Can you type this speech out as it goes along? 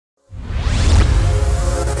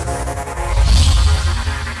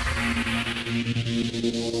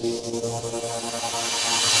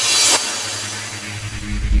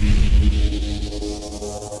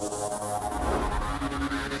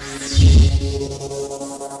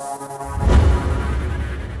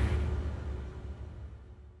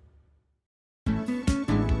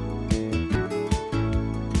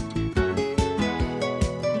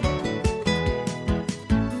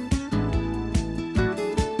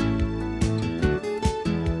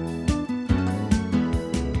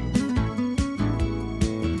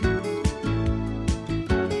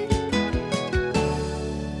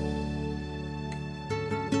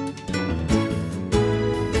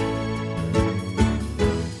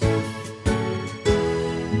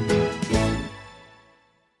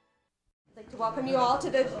Welcome you all to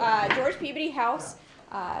the George Peabody House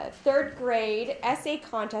third grade essay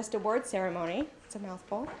contest award ceremony. It's a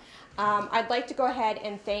mouthful. I'd like to go ahead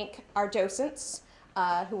and thank our docents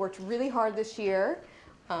who worked really hard this year,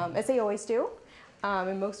 as they always do,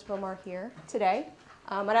 and most of them are here today.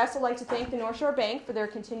 I'd also like to thank the North Shore Bank for their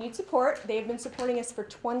continued support. They've been supporting us for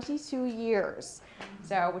 22 years,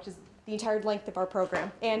 which is the entire length of our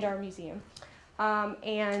program and our museum.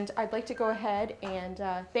 And I'd like to go ahead and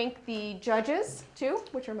thank the judges, too,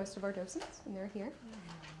 which are most of our docents, and they're here.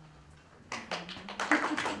 All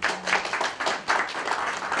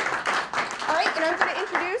right, and I'm going to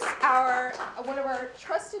introduce one of our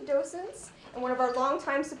trusted docents and one of our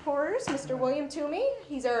longtime supporters, Mr. William Toomey.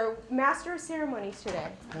 He's our Master of Ceremonies today.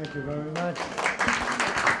 Thank you very much.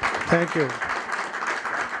 Thank you.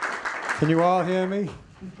 Can you all hear me?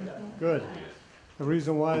 Good. The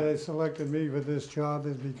reason why they selected me for this job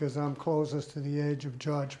is because I'm closest to the age of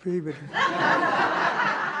George Peabody.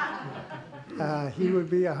 He would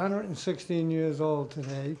be 116 years old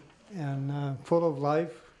today and full of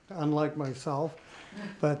life, unlike myself.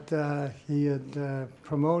 But he had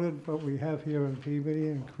promoted what we have here in Peabody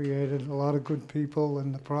and created a lot of good people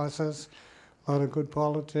in the process, a lot of good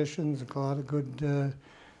politicians, a lot of good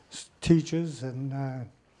teachers and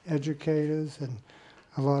educators, and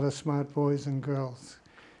a lot of smart boys and girls.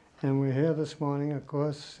 And we're here this morning, of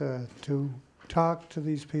course, to talk to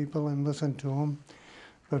these people and listen to them.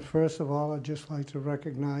 But first of all, I'd just like to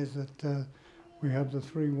recognize that we have the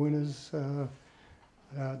three winners,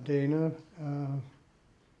 Dana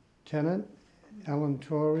Tennant, Ellen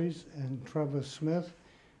Torres, and Trevor Smith,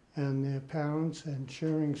 and their parents and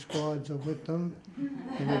cheering squads are with them.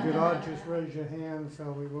 And if you'd all just raise your hands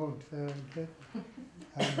so we won't get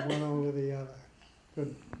one over the other.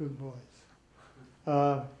 Good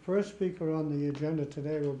boys. First speaker on the agenda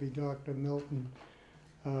today will be Dr. Milton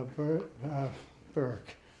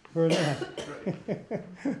Burke. Burnett.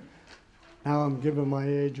 Now I'm giving my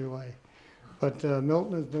age away. But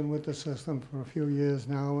Milton has been with the system for a few years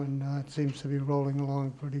now, and it seems to be rolling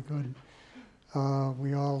along pretty good.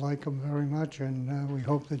 We all like him very much, and we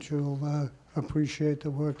hope that you'll appreciate the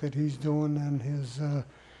work that he's doing and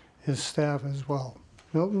his staff as well.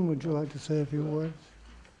 Milton, would you like to say a few words?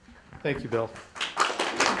 Thank you, Bill.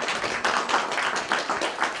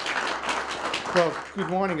 Well, good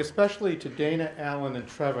morning, especially to Dana, Allen, and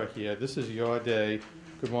Trevor here. This is your day.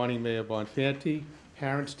 Good morning, Mayor Bonfanti,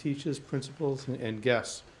 parents, teachers, principals, and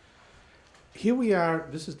guests. Here we are.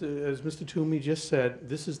 This is, as Mr. Toomey just said,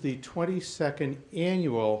 this is the 22nd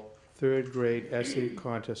annual third grade essay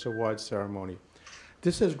contest award ceremony.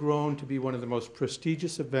 This has grown to be one of the most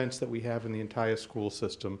prestigious events that we have in the entire school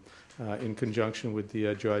system, in conjunction with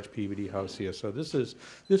the George Peabody House here. So this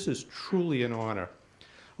is truly an honor.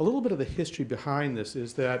 A little bit of the history behind this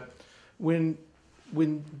is that when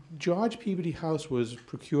George Peabody House was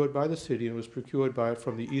procured by the city and was procured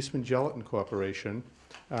from the Eastman Gelatin Corporation,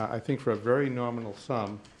 I think for a very nominal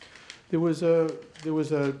sum, there was a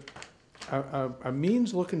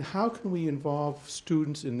means looking how can we involve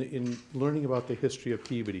students in learning about the history of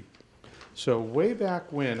Peabody. So way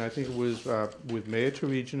back when, I think it was with Mayor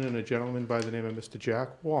Terrigian and a gentleman by the name of Mr. Jack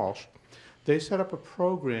Walsh, they set up a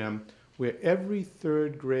program where every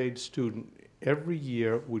third grade student every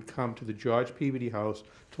year would come to the George Peabody House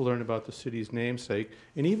to learn about the city's namesake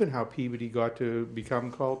and even how Peabody got to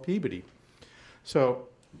become called Peabody. So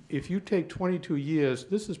if you take 22 years,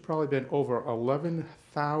 this has probably been over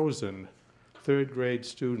 11,000 third grade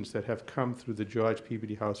students that have come through the George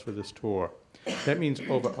Peabody House for this tour. That means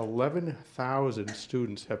over 11,000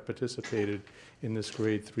 students have participated in this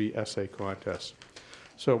grade 3 essay contest.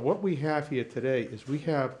 So what we have here today is we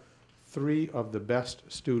have 3 of the best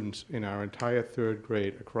students in our entire third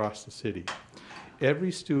grade across the city.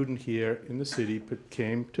 Every student here in the city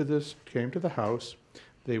came to the house.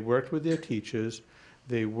 They worked with their teachers.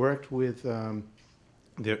 They worked with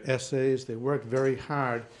their essays. They worked very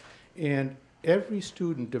hard, and every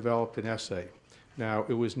student developed an essay. Now,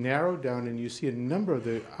 it was narrowed down, and you see a number of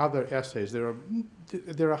the other essays. There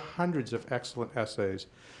are hundreds of excellent essays,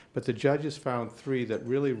 but the judges found 3 that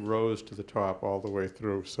really rose to the top all the way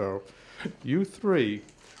through. So you 3,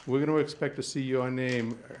 we're going to expect to see your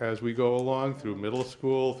name as we go along through middle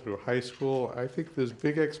school, through high school. I think there's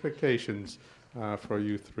big expectations for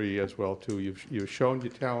you 3 as well, too. You've shown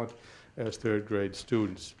your talent as 3rd grade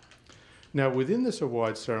students. Now, within this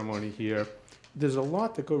award ceremony here, there's a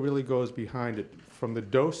lot that really goes behind it, from the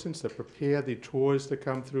docents that prepare the tours that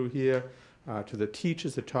come through here, to the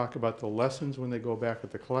teachers that talk about the lessons when they go back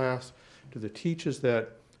at the class, to the teachers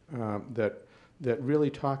that really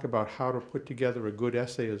talk about how to put together a good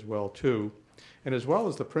essay as well, too, and as well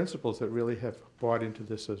as the principals that really have bought into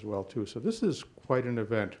this as well, too. So this is quite an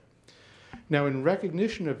event. Now, in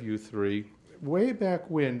recognition of you 3, way back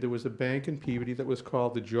when, there was a bank in Peabody that was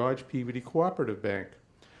called the George Peabody Cooperative Bank.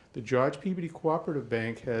 The George Peabody Cooperative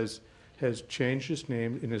Bank has changed its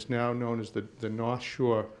name and is now known as the North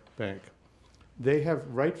Shore Bank. They have,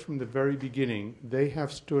 right from the very beginning, they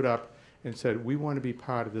have stood up and said, we want to be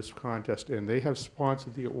part of this contest, and they have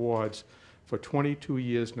sponsored the awards for 22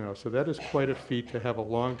 years now. So that is quite a feat to have a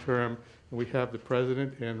long-term, and we have the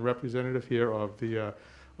president and representative here of the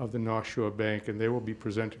North Shore Bank, and they will be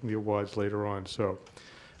presenting the awards later on. So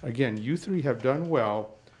again, you 3 have done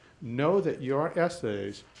well. Know that your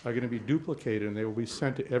essays are going to be duplicated, and they will be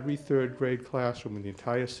sent to every 3rd grade classroom in the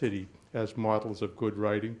entire city as models of good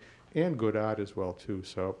writing and good art as well, too.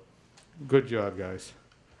 So good job, guys.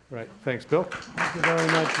 Right. Thanks, Bill. Thank you very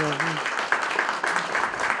much, Milton.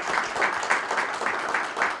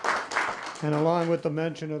 And along with the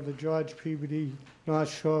mention of the George Peabody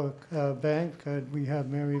North Shore Bank, we have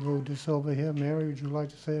Mary Lou De Silva here. Mary, would you like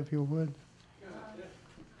to say a few words?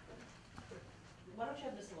 Why don't you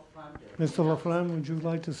have Mr. LaFlamme do it? Mr. LaFlamme, would you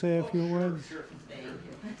like to say a few words? Sure. Thank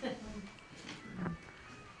you.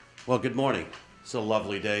 Well, good morning. It's a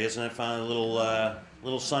lovely day, isn't it? Finally, a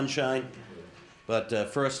little sunshine. But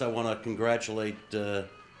first, I want to congratulate the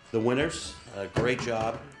winners. Great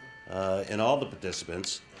job, and all the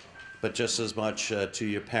participants. But just as much to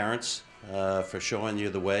your parents for showing you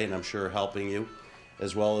the way, and I'm sure helping you,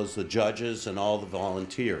 as well as the judges and all the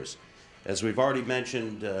volunteers. As we've already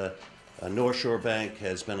mentioned, North Shore Bank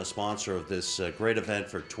has been a sponsor of this great event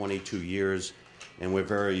for 22 years, and we're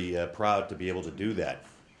very proud to be able to do that.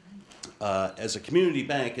 As a community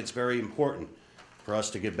bank, it's very important for us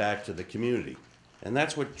to give back to the community. And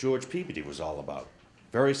that's what George Peabody was all about.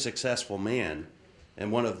 Very successful man,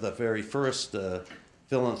 and one of the very first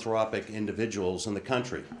philanthropic individuals in the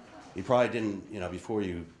country. You probably didn't, before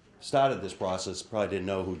you started this process, probably didn't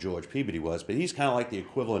know who George Peabody was, but he's kind of like the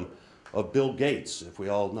equivalent of Bill Gates. If we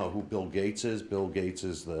all know who Bill Gates is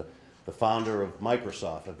the founder of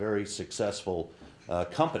Microsoft, a very successful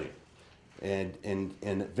company, and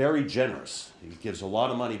very generous. He gives a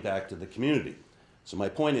lot of money back to the community. So my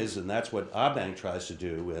point is, and that's what our bank tries to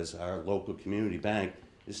do as our local community bank,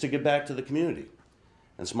 is to give back to the community.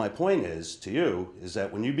 And so my point is, to you, is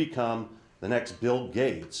that when you become the next Bill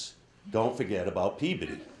Gates, don't forget about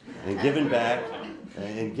Peabody and giving back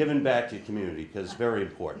to your community, because it's very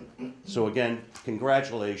important. So again,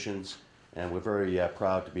 congratulations, and we're very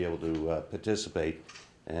proud to be able to participate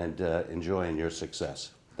and enjoying your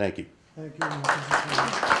success. Thank you. Thank you,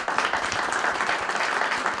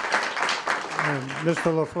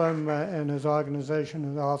 Mr. LaFlamme and his organization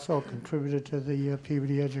has also contributed to the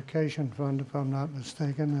Peabody Education Fund, if I'm not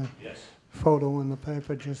mistaken. Yes. Photo in the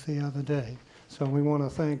paper just the other day. So we want to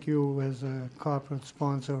thank you as a corporate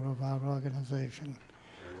sponsor of our organization.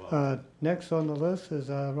 Next on the list is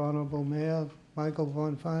our Honorable Mayor, Michael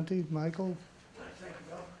Bonfanti. Michael?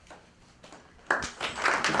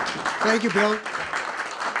 Thank you, Bill.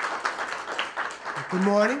 Good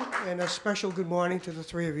morning, and a special good morning to the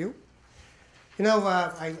 3 of you. You know,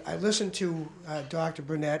 I listened to Dr.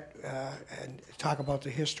 Burnett and talk about the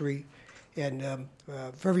history, and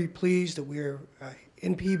very pleased that we're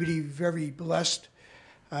in Peabody, very blessed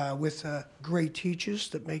with great teachers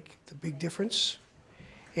that make the big difference.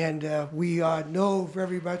 And we know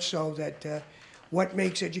very much so that what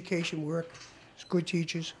makes education work is good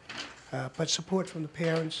teachers, but support from the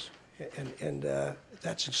parents, and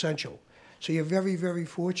that's essential. So you're very, very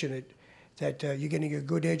fortunate that you're getting a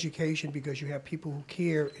good education because you have people who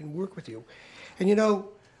care and work with you. And you know,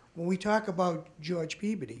 when we talk about George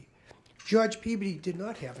Peabody did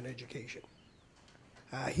not have an education.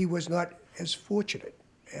 He was not as fortunate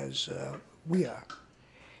as we are.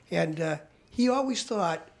 And he always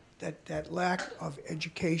thought that that lack of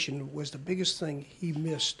education was the biggest thing he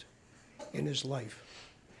missed in his life.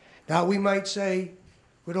 Now we might say,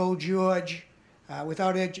 with old George,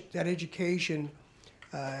 without that education,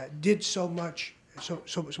 did so much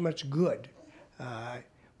good.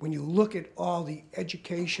 when you look at all the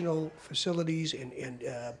educational facilities and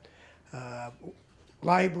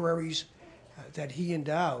libraries that he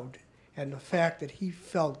endowed, and the fact that he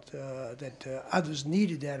felt that others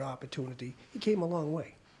needed that opportunity, he came a long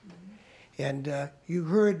way. And you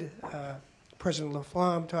heard President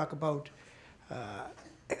LaFlamme talk about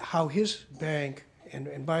how his bank,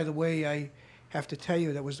 and by the way, I have to tell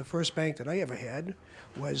you that was the first bank that I ever had,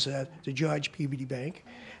 was the George Peabody Bank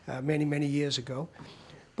many, many years ago.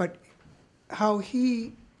 But how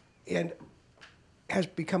he has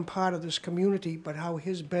become part of this community, but how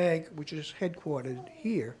his bank, which is headquartered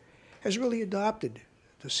here, has really adopted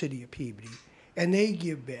the city of Peabody, and they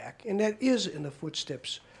give back, and that is in the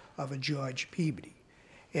footsteps of a George Peabody.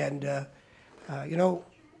 And you know,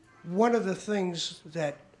 one of the things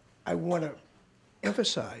that I want to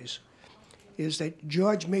emphasize is that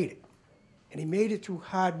George made it, and he made it through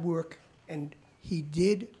hard work, and he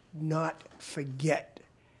did not forget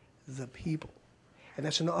the people. And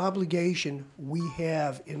that's an obligation we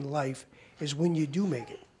have in life, is when you do make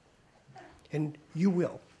it, and you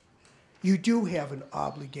will, you do have an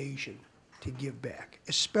obligation to give back,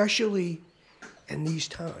 especially in these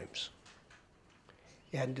times.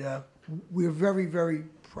 And we're very, very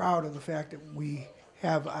proud of the fact that we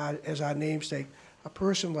have as our namesake a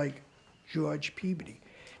person like George Peabody.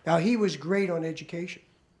 Now, he was great on education,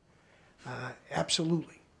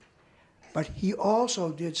 absolutely. But he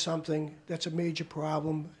also did something that's a major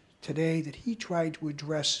problem today that he tried to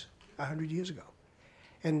address 100 years ago.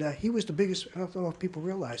 And he was the biggest, I don't know if people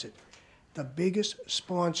realize it, the biggest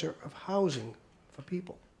sponsor of housing for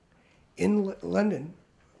people. In London,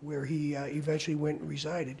 where he eventually went and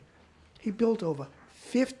resided, he built over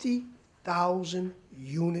 50,000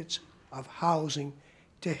 units of housing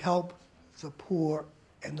to help the poor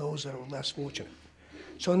and those that are less fortunate.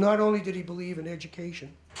 So not only did he believe in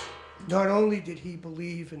education, not only did he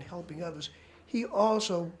believe in helping others, he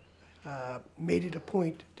also made it a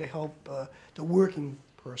point to help the working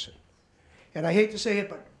person. And I hate to say it,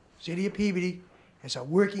 but City of Peabody is a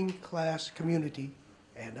working class community,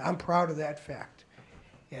 and I'm proud of that fact.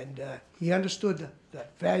 And he understood the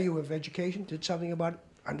value of education, did something about it,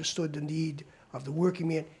 understood the need of the working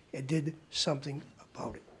man, and did something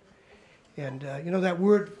about it. And you know, that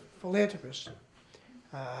word philanthropist,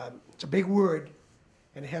 it's a big word,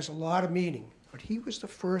 and it has a lot of meaning, but he was the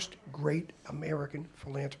first great American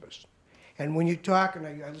philanthropist. And when you talk, and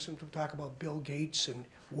I listen to him talk about Bill Gates and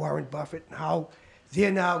Warren Buffett and how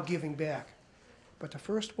they're now giving back. But the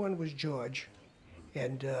first one was George.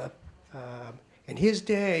 And in his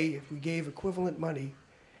day, if we gave equivalent money,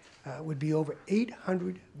 it would be over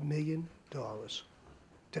 $800 million,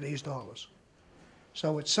 today's dollars.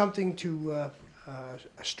 So it's something to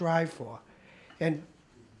strive for. And,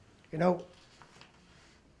 you know,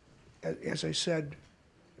 as I said,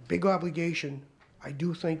 big obligation. I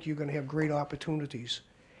do think you're going to have great opportunities.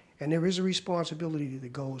 And there is a responsibility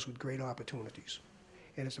that goes with great opportunities.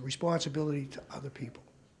 And it's a responsibility to other people.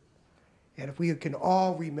 And if we can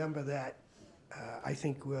all remember that, I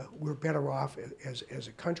think we're better off as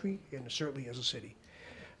a country and certainly as a city.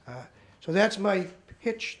 So that's my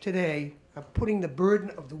pitch today. I'm putting the burden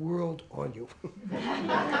of the world on you.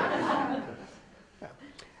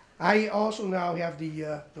 I also now have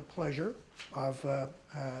the pleasure of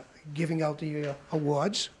giving out the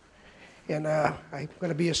awards. And I'm going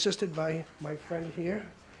to be assisted by my friend here,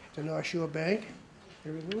 the North Shore Bank.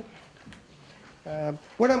 Here we go.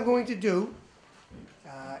 What I'm going to do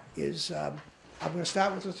is I'm going to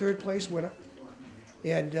start with the third place winner.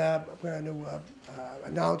 And I'm going to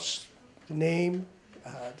announce the name,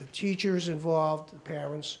 the teachers involved, the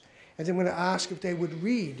parents, and then I'm going to ask if they would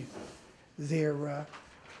read their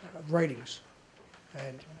writings.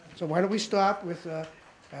 And so why don't we start with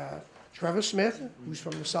Trevor Smith, who's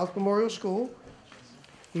from the South Memorial School.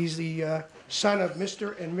 He's the son of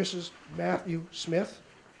Mr. and Mrs. Matthew Smith.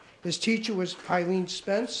 His teacher was Eileen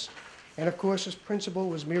Spence, and of course his principal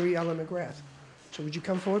was Mary Ellen McGrath. So would you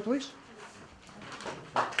come forward, please?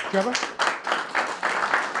 Trevor?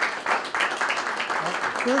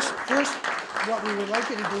 First, what we would like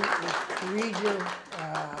you to do is to read your,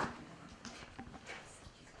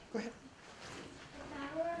 go ahead.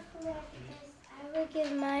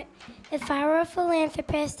 If I were a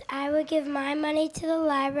philanthropist, I would give my money to the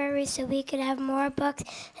library so we could have more books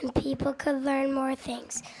and people could learn more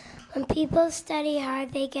things. When people study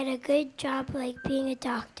hard, they get a good job like being a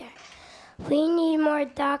doctor. We need more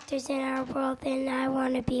doctors in our world, and I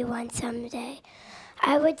want to be one someday.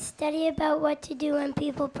 I would study about what to do when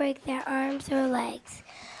people break their arms or legs.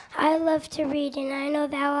 I love to read, and I know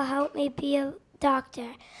that will help me be a doctor.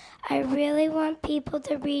 I really want people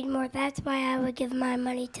to read more. That's why I would give my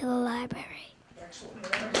money to the library.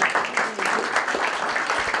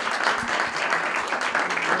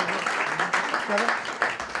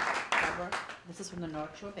 This is from the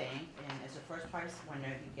North Shore Bank, and as a first prize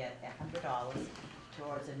winner, you get $100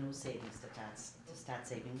 towards a new savings to start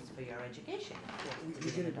savings for your education.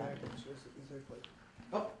 We did it back. Third place.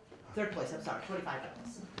 Oh, third place, I'm sorry,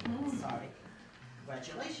 $25. Sorry.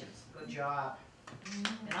 Congratulations, good job.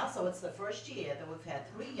 And also, it's the first year that we've had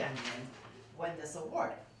 3 young men win this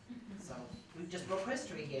award. So we just broke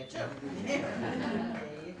history here, too. There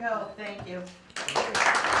you go, thank you.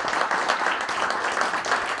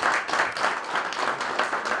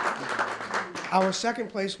 Our second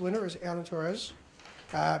place winner is Alan Torres.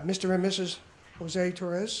 Mr. and Mrs. Jose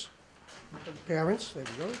Torres, parents, there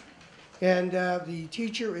we go. And the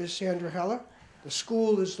teacher is Sandra Heller. The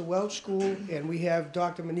school is the Welch School, and we have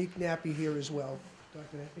Dr. Monique Nappy here as well.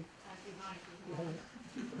 Dr. Nappy?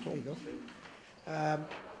 There you go. Do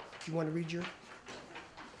you want to read your?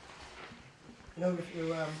 No, if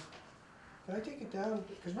you, can I take it down?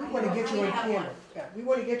 Because we want to get you on camera. Yeah, we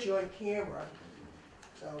want to get you on camera.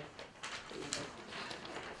 So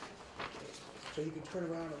you can turn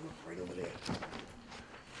around and look right over there.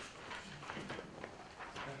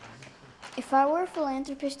 If I were a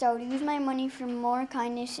philanthropist, I would use my money for more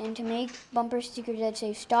kindness and to make bumper stickers that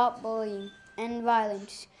say "Stop bullying, end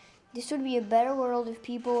violence." This would be a better world if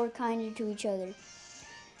people were kinder to each other.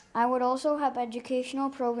 I would also have educational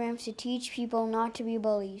programs to teach people not to be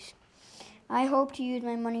bullies. I hope to use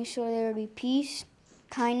my money so there would be peace,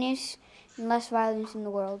 kindness, and less violence in the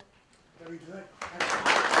world. Very good.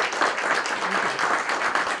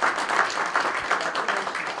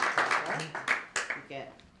 You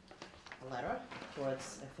get a letter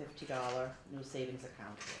towards a $50 new savings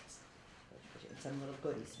account. And some little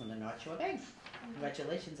goodies from the North Shore Bank.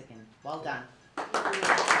 Congratulations again. Well done.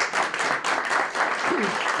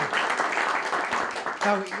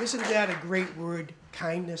 Now, isn't that a great word,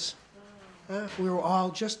 kindness? If we were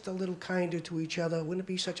all just a little kinder to each other, wouldn't it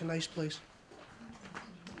be such a nice place?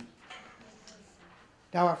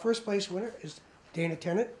 Now, our first place winner is Dana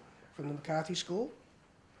Tennant from the McCarthy School.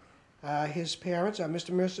 His parents are Mr.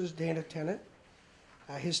 and Mrs. Dana Tennant.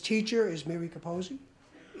 His teacher is Mary Capozzi,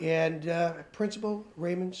 and Principal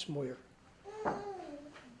Raymond Smoyer.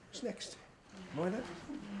 Who's next? Moira?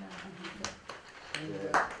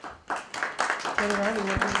 Turn around and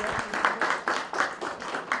look at that.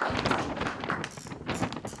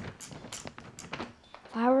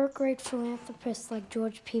 If I were a great philanthropist like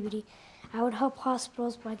George Peabody, I would help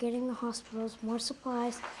hospitals by getting the hospitals more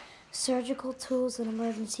supplies, surgical tools, and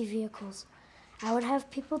emergency vehicles. I would have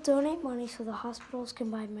people donate money so the hospitals can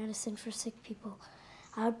buy medicine for sick people.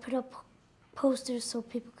 I would put up posters so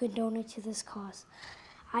people could donate to this cause.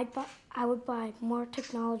 I would buy more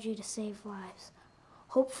technology to save lives.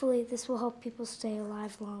 Hopefully, this will help people stay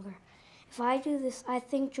alive longer. If I do this, I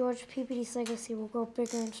think George Peabody's legacy will grow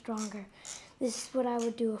bigger and stronger. This is what I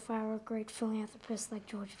would do if I were a great philanthropist like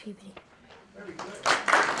George Peabody. Very good.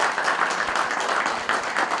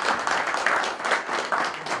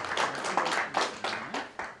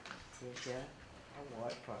 Here's your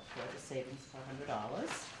award for the savings for $100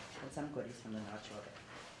 and some goodies from the North Shore Bank.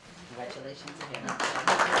 Congratulations again.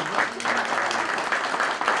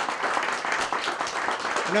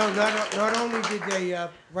 No, not only did they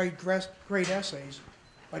write great essays,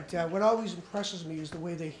 but what always impresses me is the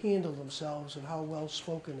way they handle themselves and how well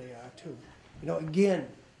spoken they are too. You know, again,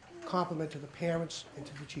 compliment to the parents and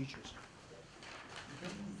to the teachers.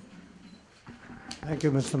 Thank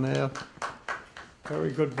you, Mr. Mayor.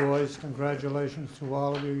 Very good, boys. Congratulations to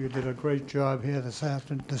all of you. You did a great job here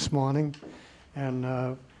this morning. And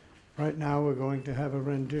right now we're going to have a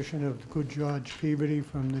rendition of Good George Peabody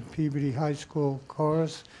from the Peabody High School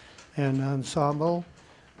Chorus and Ensemble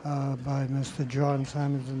by Mr. John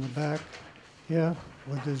Simons in the back here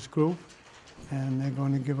with his group. And they're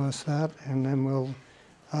going to give us that, and then we'll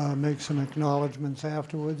make some acknowledgments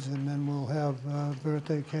afterwards, and then we'll have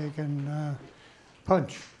birthday cake and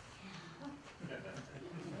punch.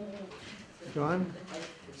 John? I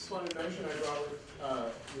just wanted to mention I brought with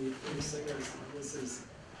the three singers. This is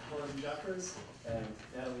Helen Jeffers and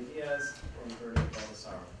Natalie Diaz from Bernie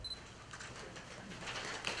Baldessaro.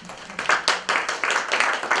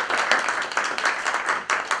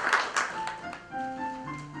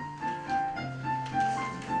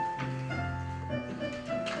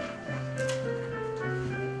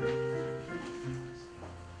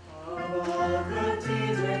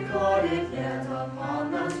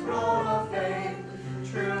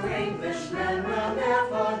 Englishmen will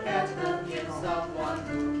never forget the gifts of one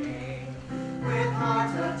who came with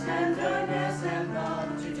heart of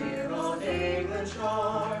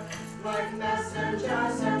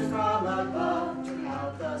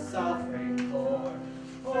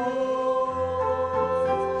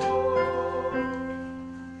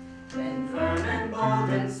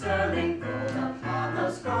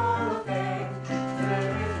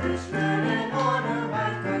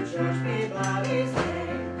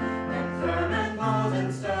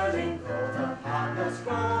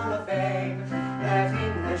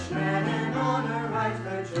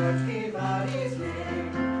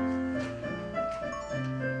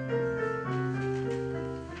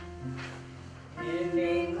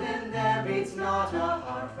taught a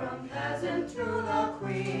heart from peasant to the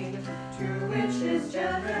queen, to which his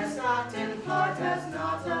generous act in part has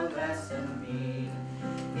not a lesson mean.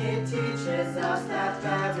 It teaches us that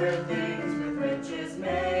better things with riches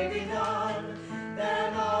may be done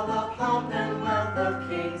than all the pomp and wealth of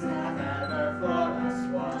kings have ever for us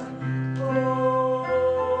won. Oh,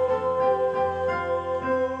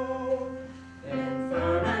 in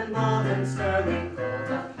firm and bold and sterling gold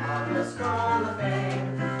upon the scroll of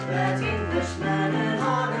fame, let Englishmen in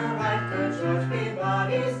honor write good George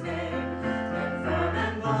Peabody's name. In firm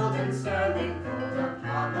and bold and sterling gold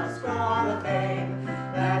upon the scroll of fame,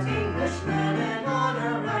 let Englishmen in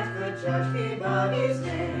honor write good George Peabody's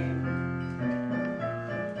name.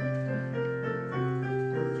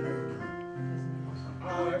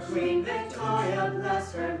 Our Queen Victoria,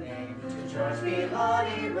 bless her name, to George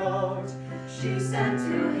Peabody wrote. She sent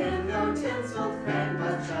to him no tinsel frame,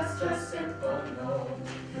 but just a simple note.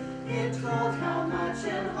 It told how much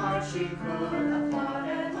in heart she could applaud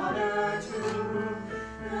and honor too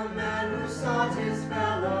the man who sought his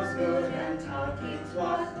fellow's good and taught kings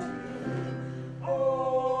what to do.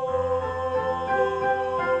 Oh,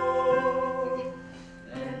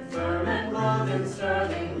 then firm and bold and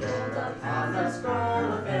sterling gold upon the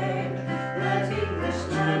scroll of fame, let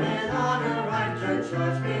Englishmen in honor write good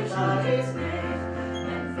George Peabody's name.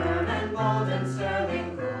 And firm and bold and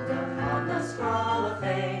sterling gold upon the scroll of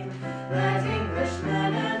fame, let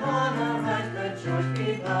Englishmen in honor write good George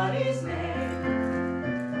Peabody's name.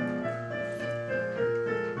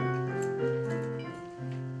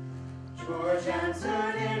 George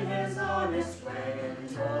answered in his honest way and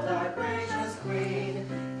told our gracious Queen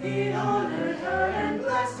he'd honored her and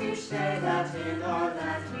blessed each day that in our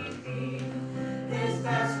land we'd been. His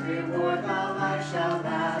best reward while life shall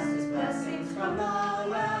last is blessings from the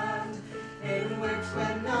land, in which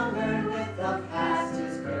when numbered with the past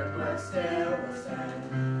his good work still will stand.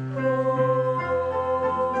 Oh,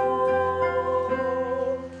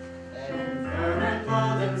 then firm and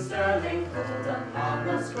bold and sterling gold upon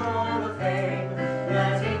the scroll of fame,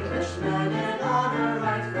 let Englishmen in honor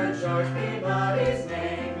write good George Peabody's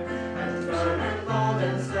name. And firm and bold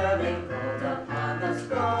and sterling gold upon the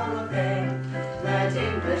scroll of fame, let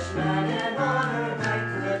Englishmen in honor write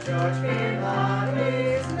good George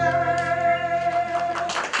Peabody's name.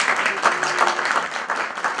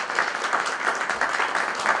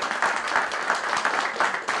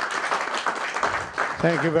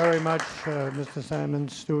 Thank you very much, Mr. Simon.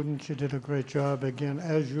 Students, you did a great job again,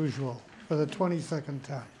 as usual, for the 22nd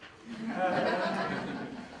time.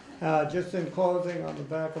 Just in closing, on the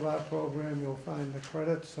back of our program, you'll find the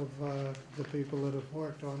credits of the people that have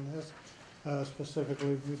worked on this.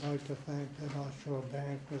 Specifically, we'd like to thank the North Shore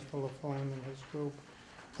Bank, Mr. LaFlamme and his group,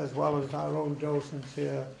 as well as our own docents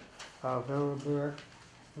here, Vera Burke,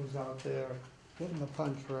 who's out there getting the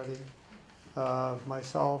punch ready,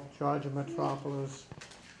 myself, Georgia Metropolis,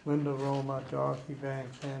 Linda Roma, Dorothy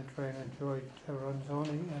Banks, Ann Trainer, Joy Terranzoni,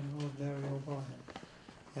 and Rosemary O'Brien.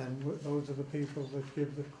 And those are the people that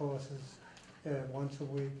give the courses once a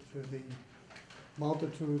week to the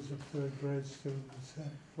multitudes of third grade students.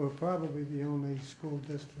 We're probably the only school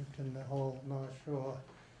district in the whole North Shore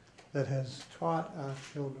that has taught our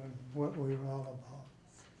children what we were all about.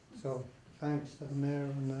 So thanks to the mayor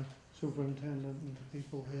and the superintendent and the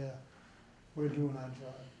people here. We're doing our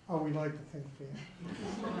job. Oh, we like to think we are.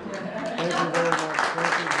 Thank you very much.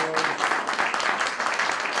 Thank you, George.